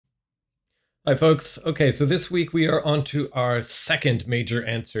Hi, folks. Okay, so this week we are on to our second major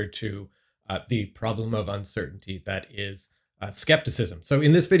answer to the problem of uncertainty, that is skepticism. So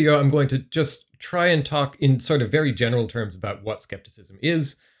in this video, I'm going to just try and talk in sort of very general terms about what skepticism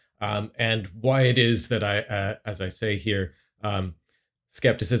is and why it is that as I say here,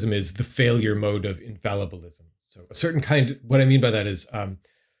 skepticism is the failure mode of infallibilism. So a certain kind, what I mean by that is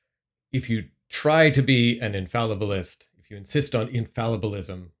if you try to be an infallibilist, if you insist on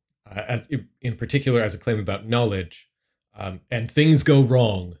infallibilism, as in particular as a claim about knowledge, and things go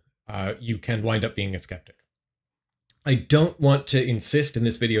wrong, you can wind up being a skeptic. I don't want to insist in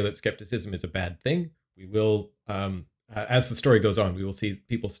this video that skepticism is a bad thing. We will, as the story goes on, we will see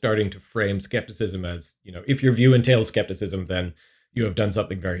people starting to frame skepticism as, if your view entails skepticism, then you have done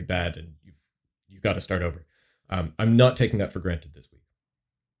something very bad and you've got to start over. I'm not taking that for granted this week.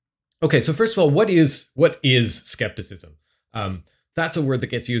 Okay, so first of all, what is skepticism? That's a word that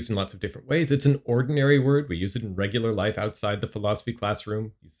gets used in lots of different ways. It's an ordinary word. We use it in regular life outside the philosophy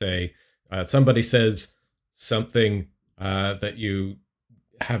classroom. You say, somebody says something that you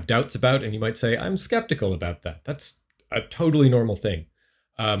have doubts about, and you might say, I'm skeptical about that. That's a totally normal thing.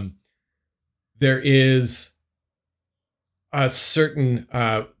 There's a certain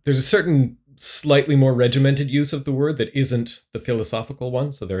slightly more regimented use of the word that isn't the philosophical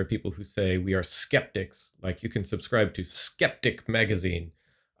one. So there are people who say we are skeptics, like you can subscribe to Skeptic magazine.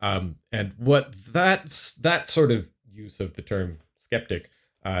 And what that sort of use of the term skeptic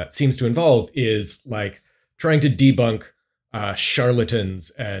seems to involve is like trying to debunk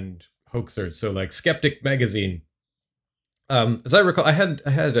charlatans and hoaxers. So like Skeptic magazine, as I recall, I had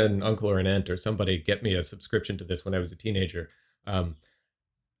an uncle or an aunt or somebody get me a subscription to this when I was a teenager.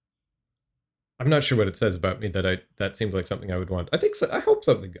 I'm not sure what it says about me that seemed like something I would want. I think so. I hope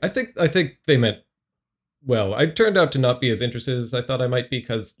something. I think they meant well. I turned out to not be as interested as I thought I might be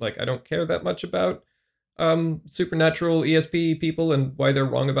because like I don't care that much about supernatural ESP people and why they're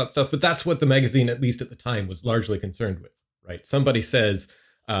wrong about stuff. But that's what the magazine, at least at the time, was largely concerned with. Right? Somebody says,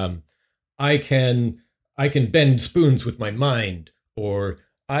 I can bend spoons with my mind, or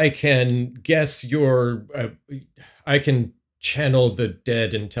I can guess I can channel the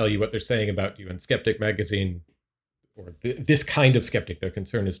dead and tell you what they're saying about you. And Skeptic magazine, or this kind of skeptic, their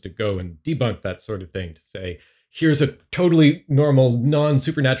concern is to go and debunk that sort of thing, to say, here's a totally normal,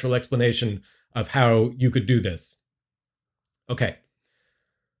 non-supernatural explanation of how you could do this. Okay.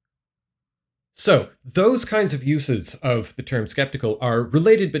 So those kinds of uses of the term skeptical are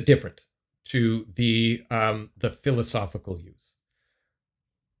related but different to the philosophical use.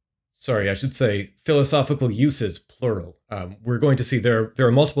 Sorry, I should say philosophical uses, plural. We're going to see there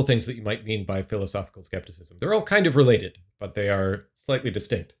are multiple things that you might mean by philosophical skepticism. They're all kind of related, but they are slightly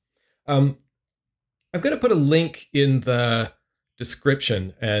distinct. I'm going to put a link in the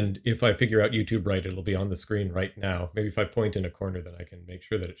description, and if I figure out YouTube right, it'll be on the screen right now. Maybe if I point in a corner, then I can make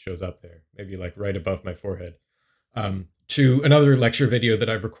sure that it shows up there, maybe like right above my forehead, to another lecture video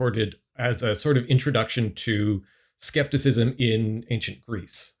that I've recorded as a sort of introduction to skepticism in ancient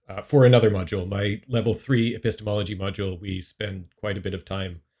Greece. For another module, my level 3 epistemology module, we spend quite a bit of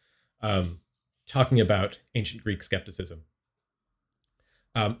time talking about ancient Greek skepticism.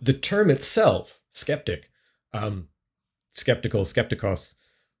 The term itself, skeptic, skeptical, skeptikos,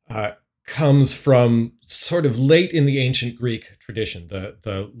 comes from sort of late in the ancient Greek tradition.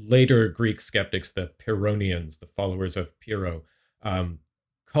 The later Greek skeptics, the Pyrrhonians, the followers of Pyrrho,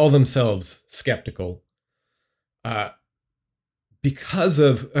 call themselves skeptical. Because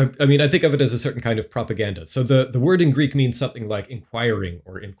of, I mean, I think of it as a certain kind of propaganda. So the word in Greek means something like inquiring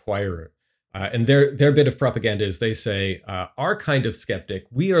or inquirer. And their bit of propaganda is they say, our kind of skeptic,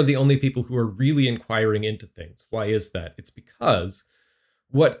 we are the only people who are really inquiring into things. Why is that? It's because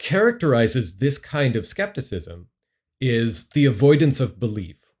what characterizes this kind of skepticism is the avoidance of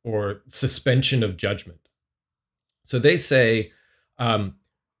belief or suspension of judgment. So they say,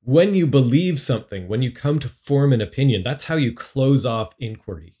 when you believe something, when you come to form an opinion, that's how you close off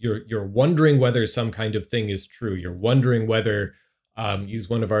inquiry. You're wondering whether some kind of thing is true. You're wondering whether, use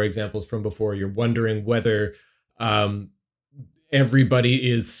one of our examples from before, you're wondering whether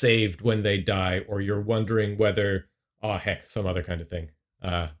everybody is saved when they die, or you're wondering whether, oh heck, some other kind of thing.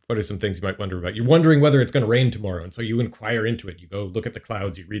 What are some things you might wonder about? You're wondering whether it's going to rain tomorrow, and so you inquire into it. You go look at the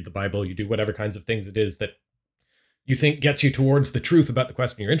clouds, you read the Bible, you do whatever kinds of things it is that you think gets you towards the truth about the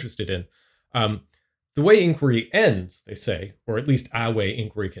question you're interested in. The way inquiry ends, they say, or at least a way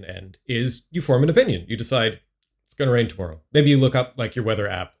inquiry can end, is you form an opinion. You decide it's going to rain tomorrow. Maybe you look up like your weather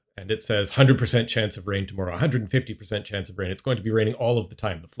app and it says 100% chance of rain tomorrow, 150% chance of rain. It's going to be raining all of the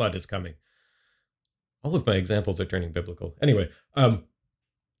time. The flood is coming. All of my examples are turning biblical. Anyway,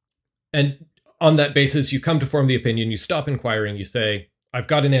 and on that basis, you come to form the opinion, you stop inquiring, you say, I've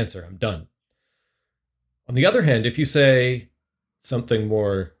got an answer, I'm done. On the other hand, if you say something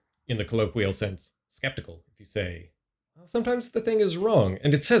more in the colloquial sense, skeptical, if you say, well, sometimes the thing is wrong,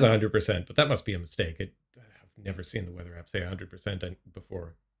 and it says 100%, but that must be a mistake. I've never seen the weather app say 100%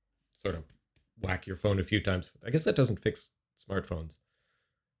 before. Sort of whack your phone a few times. I guess that doesn't fix smartphones.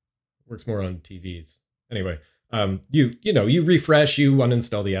 It works more on TVs. Anyway, you refresh, you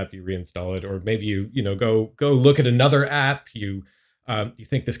uninstall the app, you reinstall it, or maybe you go look at another app. You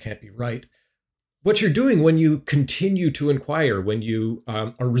think this can't be right. What you're doing when you continue to inquire, when you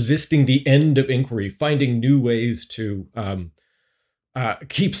are resisting the end of inquiry, finding new ways to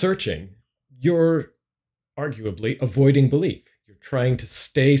keep searching, you're arguably avoiding belief. You're trying to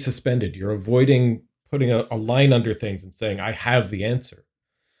stay suspended. You're avoiding putting a line under things and saying, I have the answer.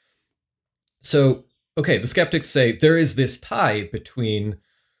 So, okay, the skeptics say there is this tie between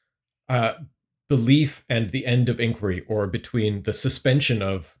belief and the end of inquiry, or between the suspension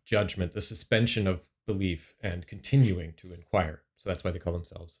of judgment, the suspension of belief, and continuing to inquire. So that's why they call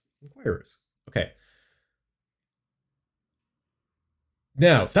themselves inquirers. Okay.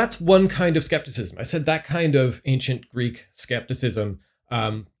 Now, that's one kind of skepticism. I said that kind of ancient Greek skepticism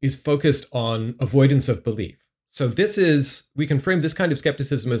is focused on avoidance of belief. So we can frame this kind of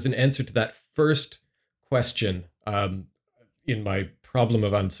skepticism as an answer to that first question in my problem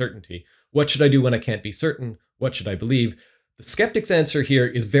of uncertainty. What should I do when I can't be certain? What should I believe? The skeptic's answer here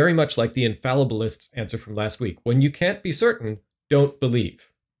is very much like the infallibilist's answer from last week. When you can't be certain, don't believe.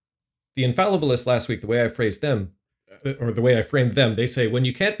 The infallibilists last week, the way I phrased them, or the way I framed them, they say, when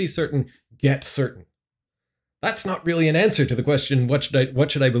you can't be certain, get certain. That's not really an answer to the question, what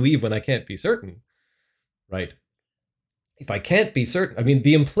should I believe when I can't be certain? Right? If I can't be certain, I mean,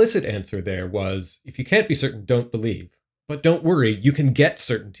 the implicit answer there was, if you can't be certain, don't believe. But don't worry, you can get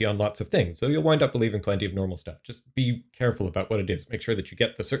certainty on lots of things. So you'll wind up believing plenty of normal stuff. Just be careful about what it is. Make sure that you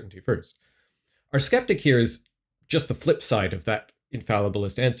get the certainty first. Our skeptic here is just the flip side of that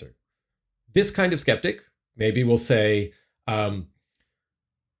infallibilist answer. This kind of skeptic maybe will say,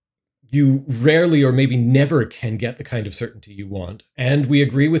 you rarely or maybe never can get the kind of certainty you want. And we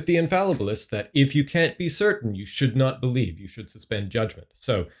agree with the infallibilist that if you can't be certain, you should not believe. You should suspend judgment.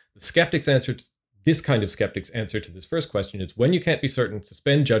 So the skeptic's answer to this kind of skeptic's answer to this first question is, when you can't be certain,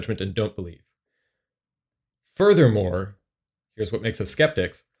 suspend judgment and don't believe. Furthermore, here's what makes us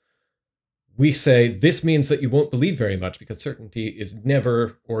skeptics. We say this means that you won't believe very much because certainty is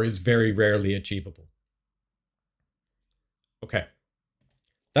never or is very rarely achievable. Okay,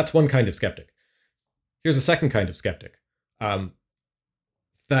 that's one kind of skeptic. Here's a second kind of skeptic.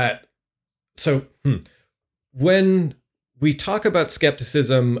 When we talk about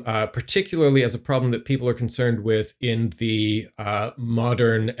skepticism, particularly as a problem that people are concerned with in the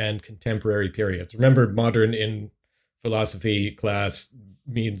modern and contemporary periods. Remember, modern in philosophy class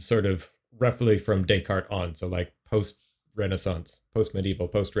means sort of roughly from Descartes on, so like post-Renaissance, post-medieval,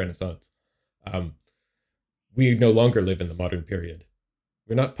 post-Renaissance. We no longer live in the modern period.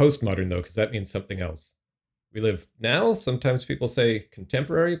 We're not postmodern, though, because that means something else. We live now. Sometimes people say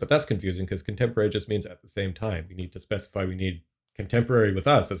contemporary, but that's confusing because contemporary just means at the same time. We need to specify we need contemporary with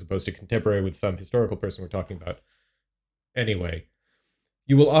us as opposed to contemporary with some historical person we're talking about. Anyway,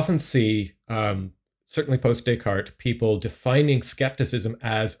 you will often see, certainly post-Descartes, people defining skepticism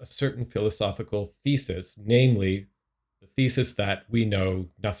as a certain philosophical thesis, namely the thesis that we know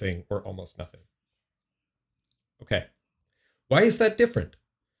nothing or almost nothing. Okay, why is that different?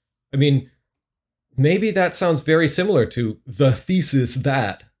 I mean, maybe that sounds very similar to the thesis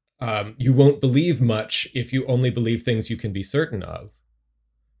that you won't believe much if you only believe things you can be certain of.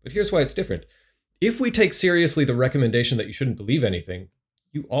 But here's why it's different. If we take seriously the recommendation that you shouldn't believe anything,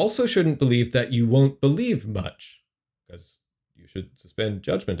 you also shouldn't believe that you won't believe much, because you should suspend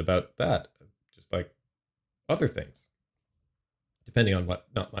judgment about that, just like other things, depending on what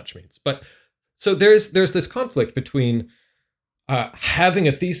not much means. But so there's this conflict between having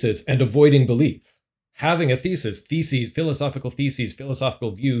a thesis and avoiding belief. Having a theses, philosophical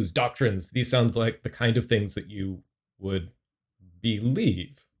views, doctrines, these sound like the kind of things that you would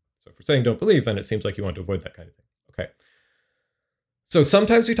believe. So if we're saying don't believe, then it seems like you want to avoid that kind of thing. Okay. So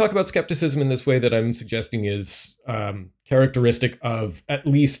sometimes we talk about skepticism in this way that I'm suggesting is characteristic of at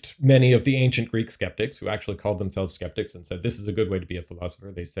least many of the ancient Greek skeptics who actually called themselves skeptics and said, this is a good way to be a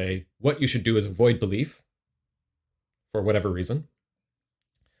philosopher. They say, what you should do is avoid belief for whatever reason.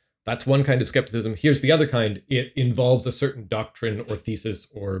 That's one kind of skepticism. Here's the other kind. It involves a certain doctrine or thesis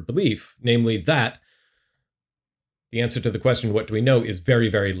or belief, namely that the answer to the question, what do we know, is very,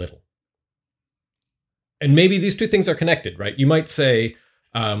 very little. And maybe these two things are connected, right? You might say,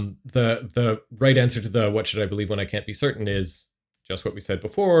 The right answer to the what should I believe when I can't be certain is just what we said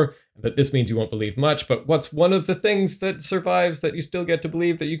before, that this means you won't believe much, but what's one of the things that survives that you still get to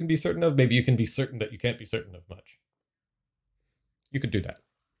believe that you can be certain of? Maybe you can be certain that you can't be certain of much. You could do that.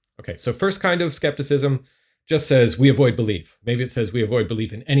 Okay, so first kind of skepticism just says we avoid belief. Maybe it says we avoid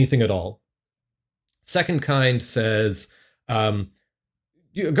belief in anything at all. Second kind says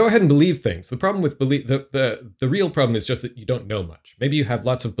you go ahead and believe things. The problem with belief, the real problem is just that you don't know much. Maybe you have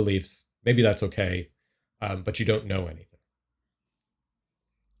lots of beliefs. Maybe that's okay, but you don't know anything.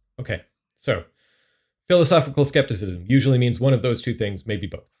 Okay, so philosophical skepticism usually means one of those two things, maybe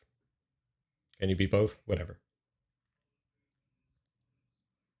both. Can you be both? Whatever.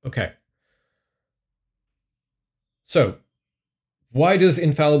 Okay. So why does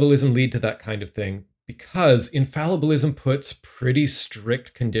infallibilism lead to that kind of thing? Because infallibilism puts pretty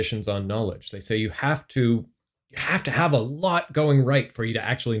strict conditions on knowledge. They say you have to have a lot going right for you to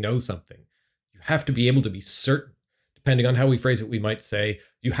actually know something. You have to be able to be certain. Depending on how we phrase it, we might say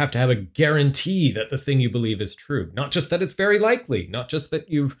you have to have a guarantee that the thing you believe is true. Not just that it's very likely, not just that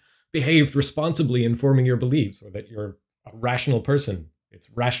you've behaved responsibly in forming your beliefs or that you're a rational person. It's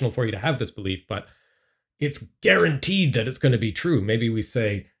rational for you to have this belief, but it's guaranteed that it's going to be true. Maybe we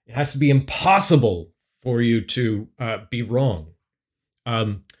say it has to be impossible for you to be wrong.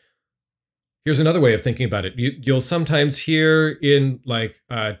 Here's another way of thinking about it. You'll sometimes hear in like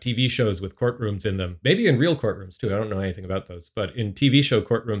TV shows with courtrooms in them, maybe in real courtrooms too. I don't know anything about those, but in TV show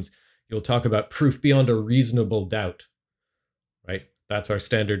courtrooms, you'll talk about proof beyond a reasonable doubt, right? That's our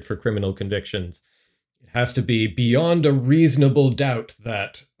standard for criminal convictions. It has to be beyond a reasonable doubt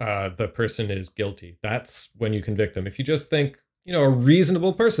that the person is guilty. That's when you convict them. If you just think, you know, a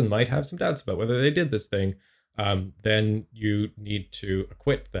reasonable person might have some doubts about whether they did this thing, then you need to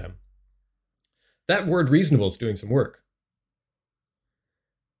acquit them. That word reasonable is doing some work.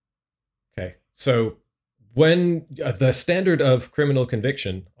 Okay, so when the standard of criminal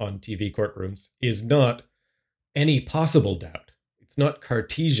conviction on TV courtrooms is not any possible doubt, it's not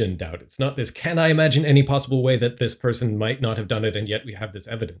Cartesian doubt, it's not this, can I imagine any possible way that this person might not have done it and yet we have this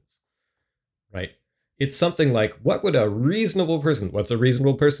evidence, right? It's something like, what would a reasonable person, what's a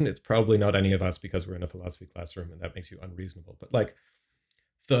reasonable person? It's probably not any of us because we're in a philosophy classroom and that makes you unreasonable, but like,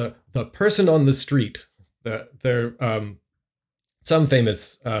 the person on the street, some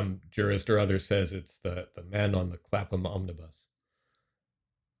famous jurist or other says it's the man on the Clapham omnibus.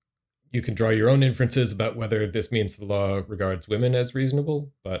 You can draw your own inferences about whether this means the law regards women as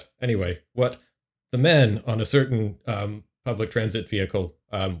reasonable, but anyway, what the man on a certain public transit vehicle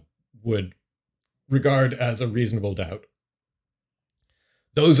would regard as a reasonable doubt.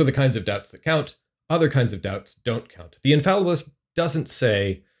 Those are the kinds of doubts that count. Other kinds of doubts don't count. The infallibilist doesn't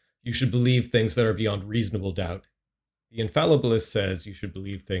say you should believe things that are beyond reasonable doubt. The infallibilist says you should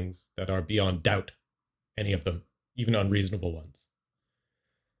believe things that are beyond doubt, any of them, even unreasonable ones.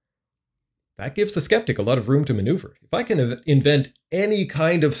 That gives the skeptic a lot of room to maneuver. If I can invent any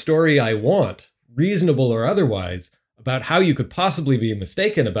kind of story I want, reasonable or otherwise, about how you could possibly be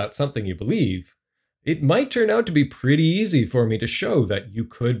mistaken about something you believe, it might turn out to be pretty easy for me to show that you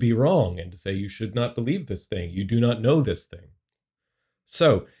could be wrong and to say you should not believe this thing, you do not know this thing.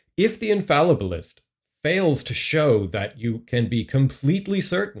 So, if the infallibilist fails to show that you can be completely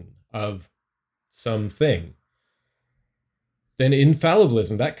certain of something, then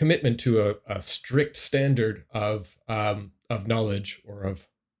infallibilism, that commitment to a strict standard of knowledge or of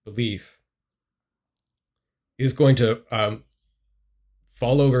belief, is going to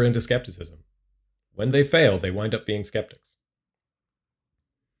fall over into skepticism. When they fail, they wind up being skeptics.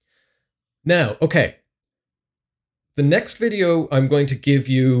 Now, okay. The next video, I'm going to give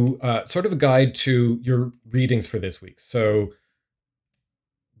you sort of a guide to your readings for this week. So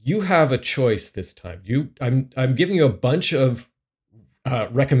you have a choice this time. I'm giving you a bunch of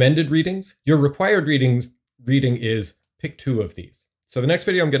recommended readings. Your required reading is pick 2 of these. So the next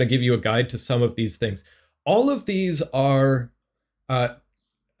video, I'm going to give you a guide to some of these things. All of these are,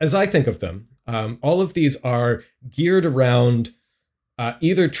 as I think of them, all of these are geared around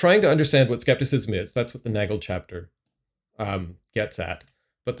either trying to understand what skepticism is. That's what the Nagel chapter gets at.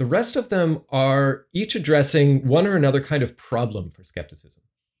 But the rest of them are each addressing one or another kind of problem for skepticism.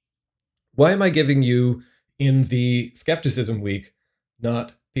 Why am I giving you in the skepticism week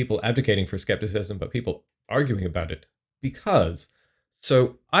not people advocating for skepticism, but people arguing about it? Because,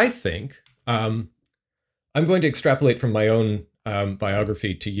 so I think I'm going to extrapolate from my own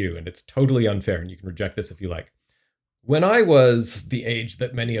biography to you, and it's totally unfair, and you can reject this if you like. When I was the age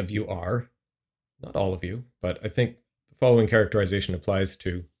that many of you are, not all of you, but I think the following characterization applies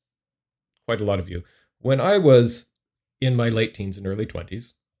to quite a lot of you. When I was in my late teens and early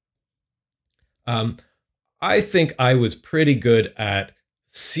 20s, I think I was pretty good at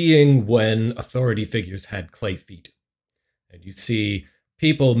seeing when authority figures had clay feet. And you see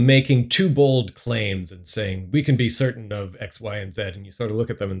people making too bold claims and saying, we can be certain of X, Y, and Z. And you sort of look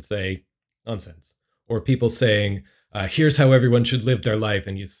at them and say, nonsense. Or people saying, here's how everyone should live their life.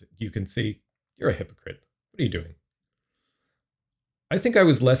 And you can see, you're a hypocrite. What are you doing? I think I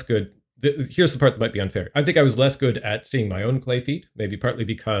was less good. Here's the part that might be unfair. I think I was less good at seeing my own clay feet, maybe partly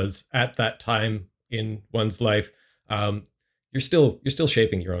because at that time in one's life, you're still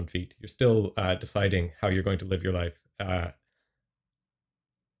shaping your own feet. You're still deciding how you're going to live your life.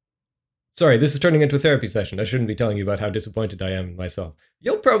 Sorry, this is turning into a therapy session. I shouldn't be telling you about how disappointed I am in myself.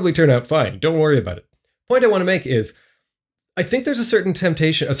 You'll probably turn out fine. Don't worry about it. Point I want to make is, I think there's a certain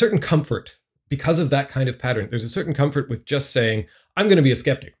temptation, a certain comfort because of that kind of pattern. There's a certain comfort with just saying, I'm going to be a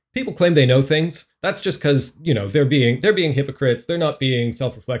skeptic. People claim they know things. That's just because, you know, they're being hypocrites. They're not being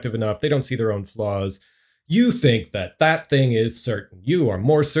self-reflective enough. They don't see their own flaws. You think that that thing is certain. You are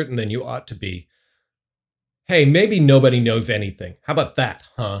more certain than you ought to be. Hey, maybe nobody knows anything. How about that,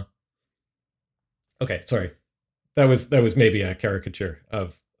 huh? Okay, sorry. That was maybe a caricature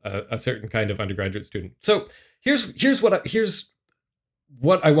of a certain kind of undergraduate student. So here's what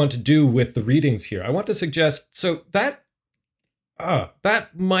I want to do with the readings here. I want to suggest, so that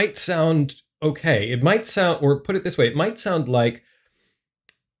might sound okay. It might sound, or put it this way, it might sound like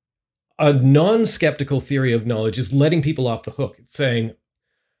a non-skeptical theory of knowledge is letting people off the hook. It's saying,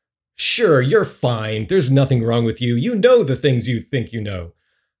 sure, you're fine. There's nothing wrong with you. You know the things you think you know.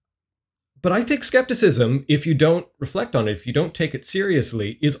 But I think skepticism, if you don't reflect on it, if you don't take it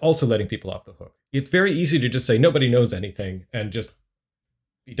seriously, is also letting people off the hook. It's very easy to just say nobody knows anything and just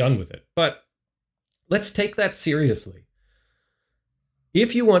be done with it. But let's take that seriously.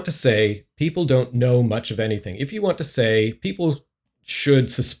 If you want to say people don't know much of anything, if you want to say people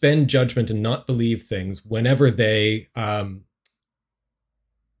should suspend judgment and not believe things whenever they, lost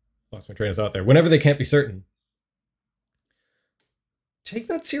my train of thought there, whenever they can't be certain, take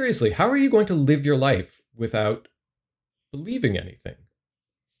that seriously. How are you going to live your life without believing anything?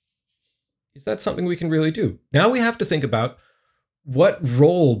 Is that something we can really do? Now we have to think about what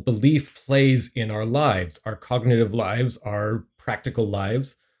role belief plays in our lives, our cognitive lives, our practical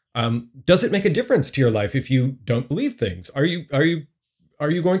lives. Does it make a difference to your life if you don't believe things? Are you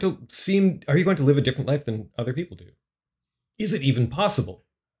going to live a different life than other people do? Is it even possible?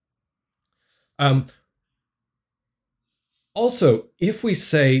 Also, if we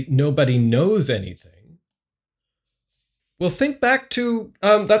say nobody knows anything, well, think back to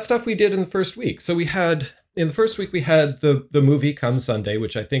that stuff we did in the first week. So in the first week, we had the movie Come Sunday,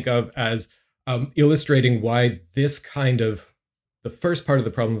 which I think of as illustrating why this kind of, the first part of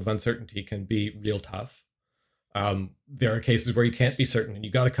the problem of uncertainty can be real tough. There are cases where you can't be certain and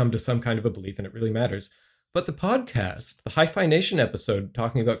you got to come to some kind of a belief and it really matters. But the podcast, the Hi-Fi Nation episode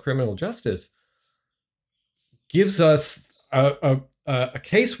talking about criminal justice, gives us a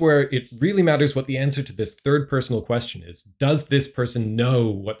case where it really matters what the answer to this third personal question is. Does this person know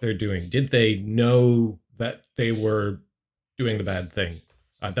what they're doing? Did they know that they were doing the bad thing,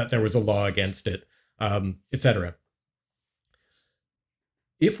 that there was a law against it, etc.?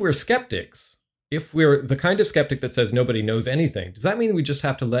 If we're skeptics, if we're the kind of skeptic that says nobody knows anything, does that mean we just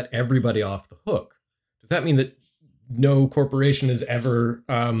have to let everybody off the hook? Does that mean that no corporation is ever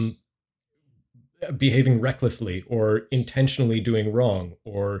behaving recklessly or intentionally doing wrong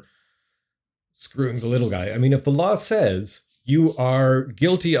or screwing the little guy? I mean, if the law says you are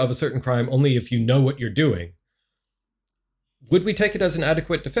guilty of a certain crime only if you know what you're doing, would we take it as an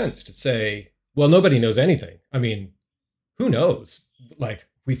adequate defense to say, well, nobody knows anything? I mean, who knows? Like,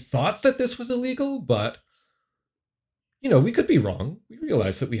 we thought that this was illegal, but, you know, we could be wrong. We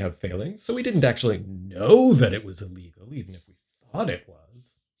realize that we have failings, so we didn't actually know that it was illegal, even if we thought it was.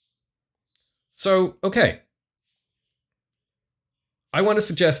 So, okay. I want to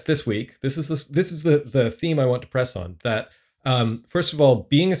suggest this week, this is the theme I want to press on, that first of all,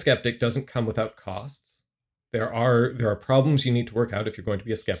 being a skeptic doesn't come without costs. There are problems you need to work out if you're going to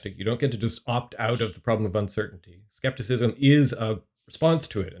be a skeptic. You don't get to just opt out of the problem of uncertainty. Skepticism is a response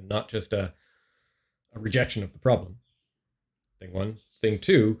to it and not just a rejection of the problem. Thing one. Thing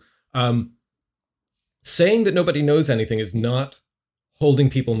two, saying that nobody knows anything is not holding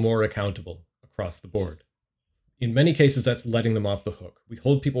people more accountable across the board. In many cases, that's letting them off the hook. We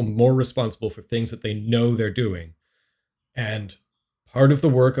hold people more responsible for things that they know they're doing. And part of the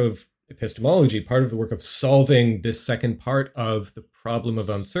work of epistemology, part of the work of solving this second part of the problem of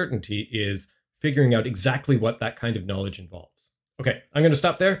uncertainty is figuring out exactly what that kind of knowledge involves. Okay, I'm going to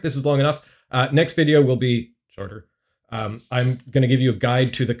stop there. This is long enough. Next video will be shorter. I'm going to give you a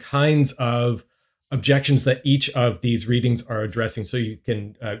guide to the kinds of objections that each of these readings are addressing, so you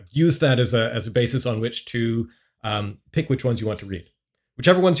can use that as a basis on which to pick which ones you want to read.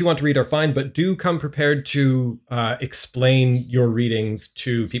 Whichever ones you want to read are fine, but do come prepared to explain your readings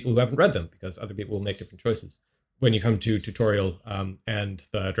to people who haven't read them, because other people will make different choices when you come to tutorial and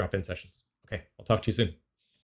the drop-in sessions. Okay, I'll talk to you soon.